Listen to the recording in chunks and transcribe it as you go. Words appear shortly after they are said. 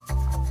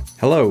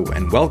Hello,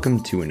 and welcome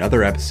to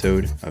another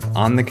episode of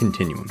On the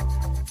Continuum,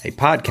 a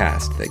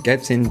podcast that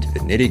gets into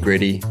the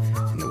nitty-gritty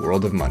in the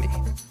world of money.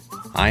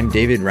 I'm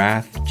David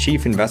Rath,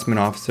 Chief Investment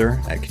Officer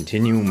at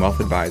Continuum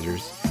Wealth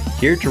Advisors,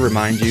 here to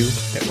remind you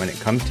that when it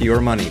comes to your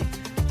money,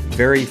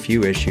 very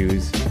few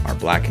issues are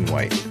black and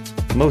white.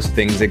 Most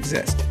things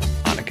exist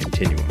on a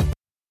continuum. Do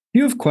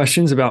you have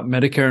questions about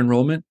Medicare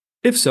enrollment?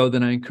 If so,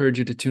 then I encourage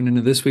you to tune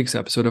into this week's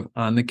episode of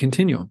On the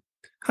Continuum.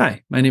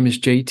 Hi, my name is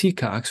J.T.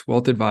 Cox,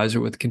 Wealth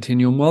Advisor with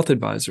Continuum Wealth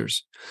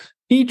Advisors.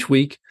 Each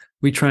week,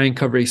 we try and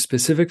cover a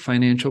specific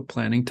financial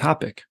planning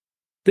topic.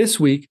 This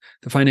week,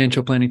 the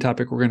financial planning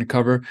topic we're going to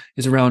cover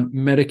is around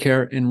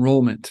Medicare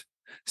enrollment.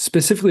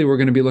 Specifically, we're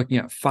going to be looking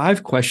at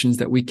 5 questions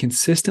that we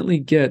consistently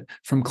get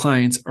from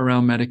clients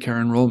around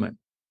Medicare enrollment.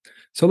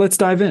 So let's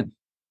dive in.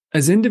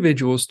 As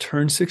individuals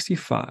turn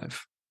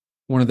 65,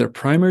 one of their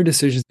primary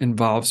decisions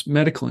involves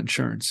medical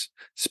insurance,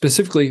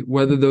 specifically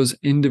whether those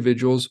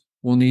individuals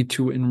will need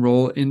to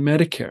enroll in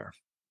Medicare.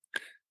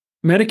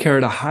 Medicare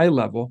at a high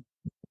level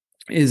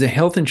is a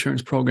health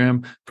insurance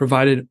program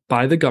provided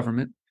by the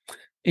government,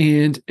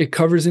 and it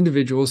covers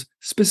individuals,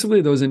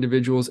 specifically those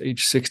individuals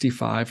age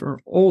 65 or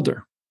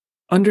older.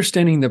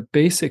 Understanding the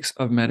basics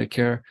of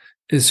Medicare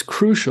is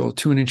crucial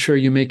to ensure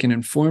you make an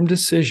informed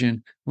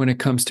decision when it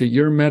comes to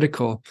your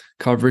medical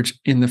coverage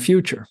in the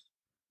future.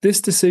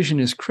 This decision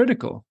is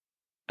critical,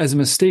 as a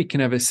mistake can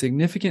have a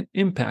significant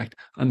impact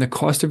on the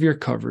cost of your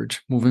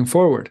coverage moving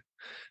forward.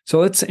 So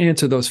let's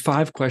answer those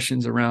 5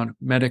 questions around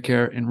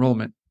Medicare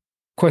enrollment.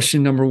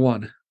 Question number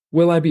 1,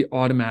 will I be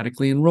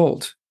automatically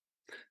enrolled?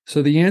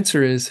 So the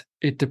answer is,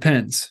 it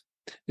depends.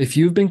 If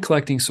you've been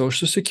collecting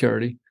Social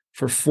Security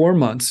for 4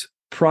 months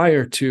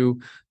prior to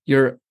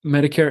your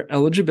Medicare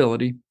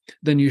eligibility,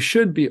 then you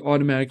should be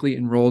automatically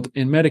enrolled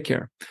in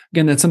Medicare.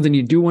 Again, that's something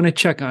you do want to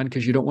check on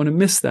because you don't want to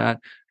miss that.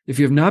 If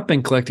you have not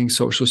been collecting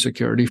Social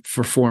Security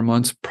for 4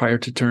 months prior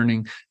to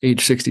turning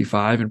age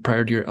 65 and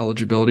prior to your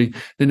eligibility,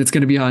 then it's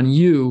going to be on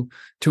you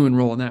to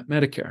enroll in that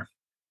Medicare.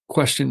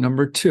 Question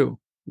number 2,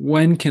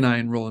 when can I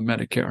enroll in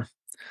Medicare?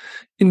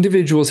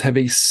 Individuals have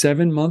a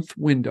 7-month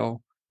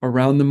window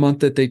around the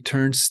month that they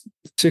turn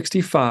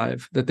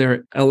 65 that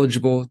they're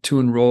eligible to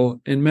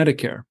enroll in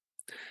Medicare.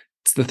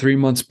 It's the 3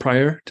 months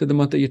prior to the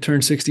month that you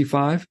turn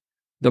 65,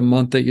 the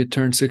month that you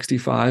turn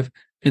 65,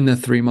 and the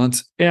 3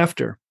 months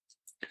after.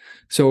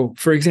 So,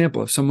 for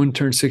example, if someone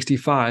turns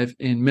 65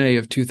 in May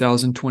of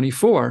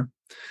 2024,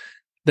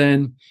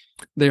 then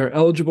they are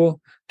eligible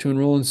to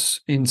enroll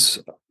in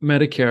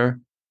Medicare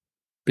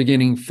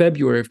beginning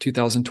February of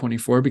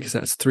 2024 because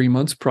that's 3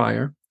 months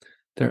prior.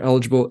 They're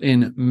eligible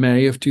in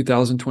May of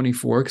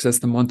 2024 because that's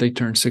the month they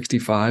turn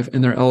 65,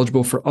 and they're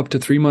eligible for up to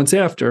 3 months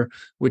after,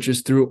 which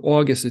is through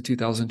August of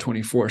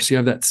 2024. So you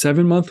have that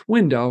 7-month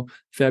window,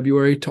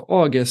 February to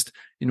August,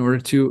 in order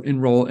to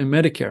enroll in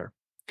Medicare.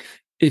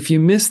 If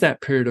you miss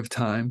that period of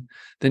time,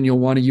 then you'll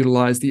want to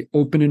utilize the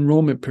open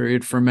enrollment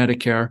period for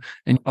Medicare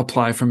and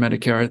apply for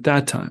Medicare at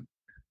that time.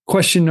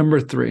 Question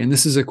number 3, and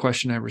this is a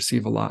question I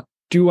receive a lot.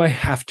 Do I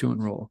have to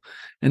enroll?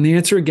 And the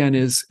answer again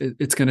is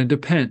it's going to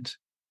depend.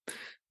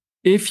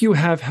 If you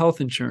have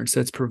health insurance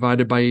that's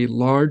provided by a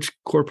large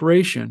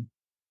corporation,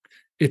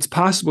 it's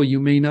possible you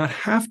may not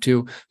have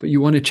to, but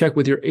you want to check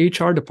with your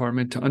HR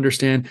department to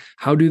understand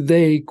how do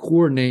they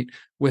coordinate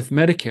with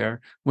Medicare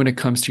when it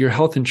comes to your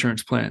health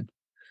insurance plan.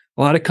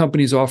 A lot of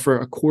companies offer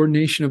a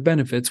coordination of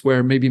benefits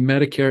where maybe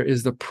Medicare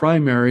is the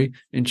primary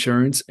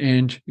insurance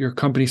and your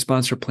company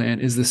sponsor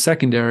plan is the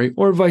secondary,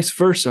 or vice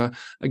versa.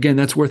 Again,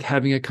 that's worth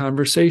having a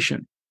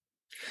conversation.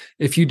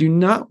 If you do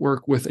not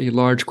work with a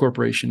large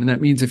corporation, and that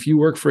means if you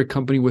work for a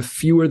company with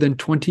fewer than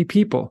 20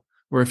 people,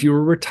 or if you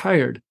were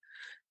retired,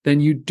 then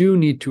you do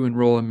need to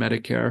enroll in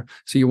Medicare.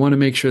 So you want to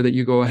make sure that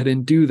you go ahead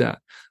and do that.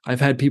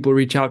 I've had people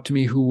reach out to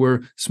me who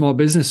were small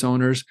business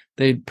owners.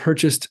 They'd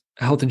purchased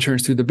health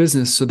insurance through the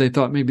business, so they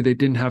thought maybe they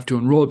didn't have to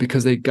enroll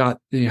because they got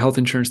the health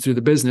insurance through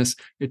the business.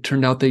 It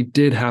turned out they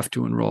did have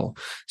to enroll.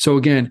 So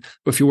again,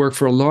 if you work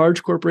for a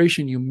large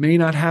corporation, you may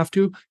not have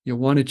to. You'll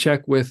want to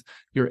check with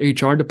your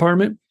HR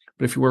department.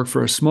 But if you work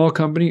for a small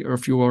company or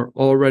if you are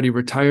already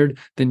retired,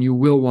 then you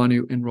will want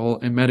to enroll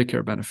in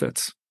Medicare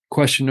benefits.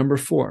 Question number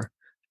 4,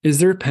 is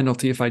there a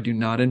penalty if I do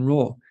not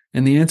enroll?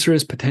 And the answer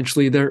is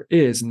potentially there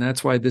is, and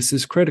that's why this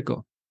is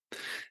critical.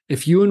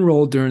 If you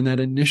enroll during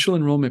that initial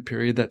enrollment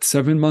period, that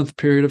 7-month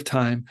period of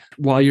time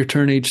while you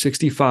turn age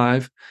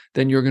 65,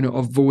 then you're going to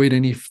avoid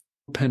any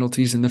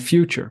penalties in the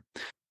future.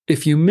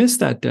 If you miss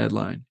that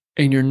deadline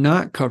and you're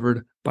not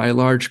covered by a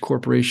large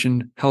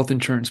corporation health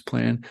insurance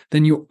plan,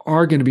 then you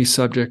are going to be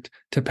subject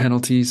to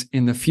penalties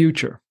in the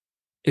future.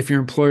 If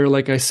your employer,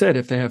 like I said,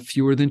 if they have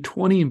fewer than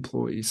 20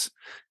 employees,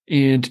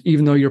 and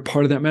even though you're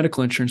part of that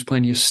medical insurance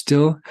plan, you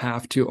still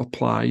have to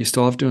apply. You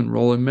still have to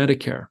enroll in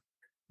Medicare.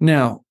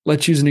 Now,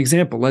 let's use an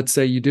example. Let's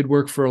say you did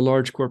work for a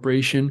large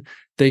corporation.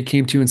 They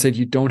came to you and said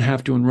you don't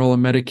have to enroll in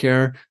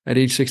Medicare at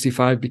age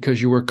 65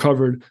 because you were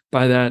covered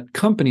by that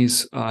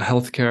company's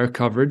healthcare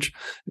coverage,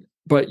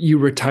 but you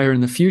retire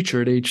in the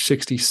future at age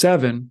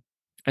 67.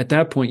 At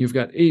that point, you've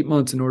got 8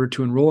 months in order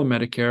to enroll in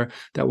Medicare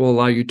that will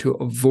allow you to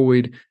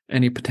avoid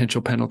any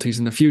potential penalties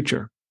in the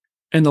future.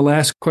 And the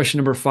last question,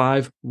 number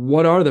 5,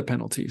 what are the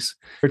penalties?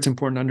 It's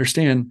important to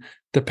understand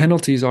the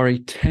penalties are a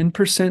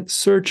 10%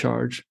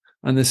 surcharge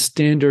on the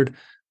standard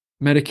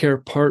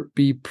Medicare Part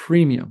B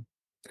premium.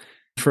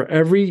 For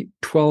every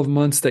 12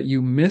 months that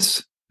you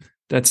miss,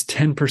 that's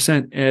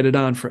 10% added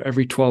on for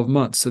every 12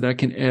 months. So that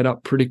can add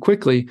up pretty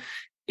quickly.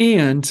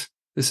 And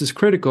this is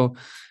critical,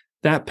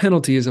 that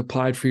penalty is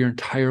applied for your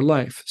entire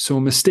life. So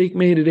a mistake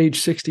made at age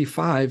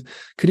 65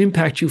 could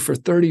impact you for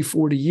 30,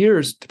 40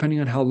 years, depending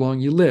on how long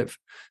you live.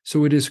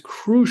 So it is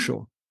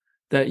crucial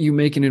that you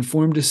make an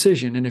informed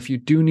decision. And if you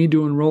do need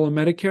to enroll in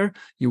Medicare,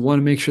 you want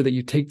to make sure that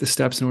you take the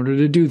steps in order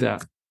to do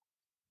that.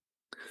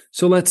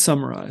 So let's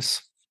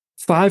summarize.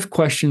 5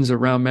 questions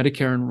around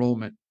Medicare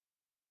enrollment.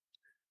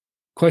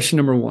 Question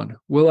number 1,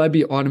 will I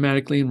be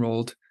automatically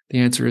enrolled? The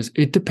answer is,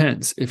 it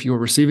depends. If you are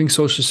receiving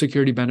Social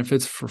Security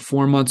benefits for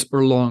 4 months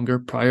or longer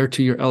prior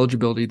to your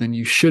eligibility, then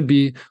you should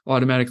be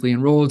automatically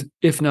enrolled.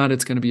 If not,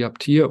 it's going to be up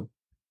to you.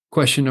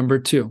 Question number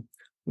 2,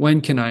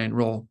 when can I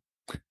enroll?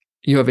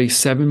 You have a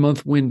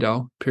 7-month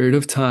window, period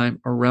of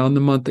time around the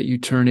month that you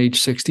turn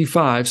age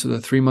 65. So the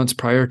 3 months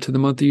prior to the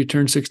month that you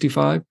turn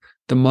 65,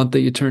 the month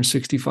that you turn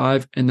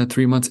 65, and the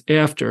 3 months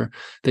after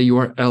that you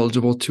are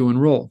eligible to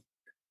enroll.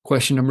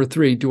 Question number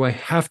 3, do I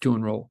have to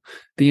enroll?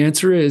 The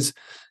answer is,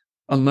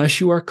 unless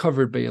you are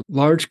covered by a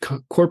large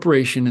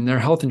corporation in their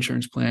health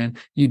insurance plan,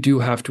 you do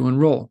have to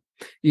enroll.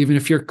 Even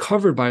if you're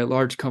covered by a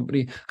large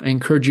company, I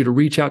encourage you to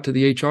reach out to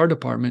the HR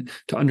department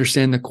to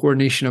understand the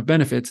coordination of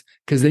benefits,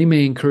 because they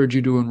may encourage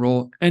you to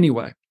enroll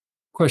anyway.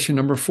 Question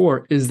number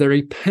 4, is there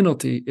a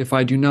penalty if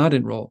I do not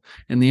enroll?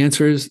 And the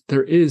answer is,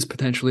 there is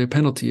potentially a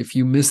penalty. If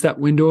you miss that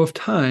window of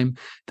time,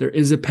 there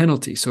is a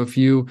penalty. So if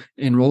you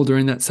enroll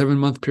during that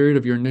 7-month period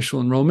of your initial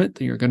enrollment,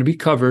 then you're going to be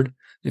covered.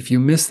 If you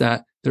miss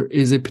that, there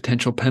is a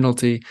potential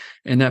penalty,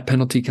 and that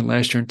penalty can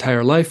last your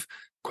entire life.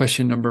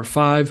 Question number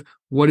 5,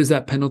 what is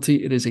that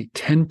penalty? It is a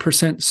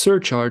 10%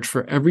 surcharge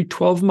for every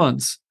 12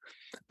 months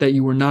that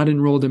you were not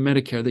enrolled in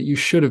Medicare that you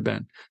should have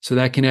been. So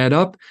that can add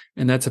up,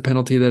 and that's a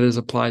penalty that is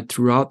applied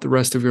throughout the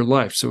rest of your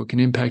life. So it can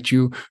impact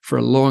you for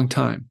a long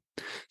time.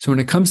 So when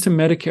it comes to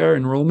Medicare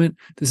enrollment,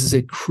 this is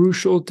a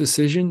crucial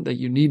decision that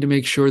you need to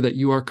make sure that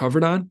you are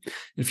covered on.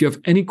 If you have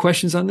any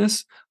questions on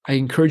this, I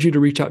encourage you to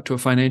reach out to a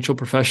financial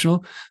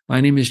professional. My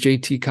name is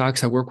JT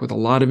Cox. I work with a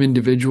lot of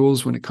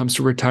individuals when it comes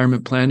to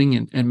retirement planning,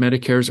 and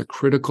Medicare is a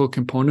critical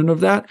component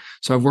of that.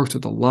 So I've worked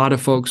with a lot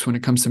of folks when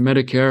it comes to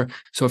Medicare.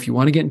 So if you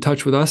want to get in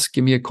touch with us,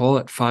 give me a call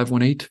at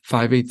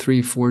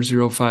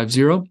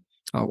 518-583-4050.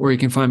 Or you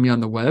can find me on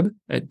the web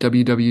at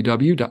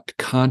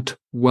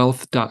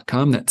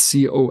www.contwealth.com. That's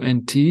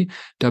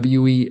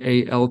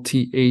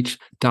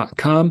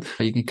CONTWEALTH.com.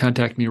 You can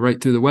contact me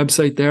right through the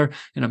website there,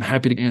 and I'm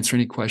happy to answer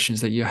any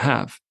questions that you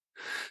have.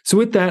 So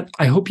with that,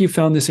 I hope you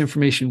found this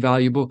information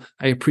valuable.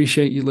 I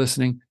appreciate you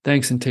listening.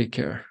 Thanks and take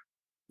care.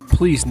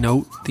 Please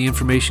note, the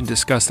information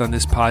discussed on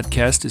this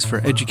podcast is for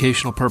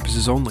educational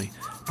purposes only.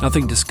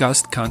 Nothing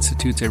discussed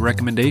constitutes a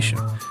recommendation.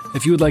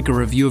 If you would like a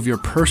review of your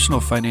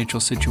personal financial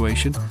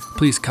situation,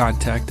 please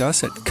contact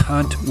us at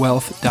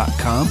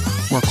contwealth.com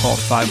or call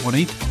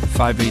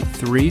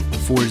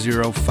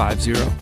 518-583-4050.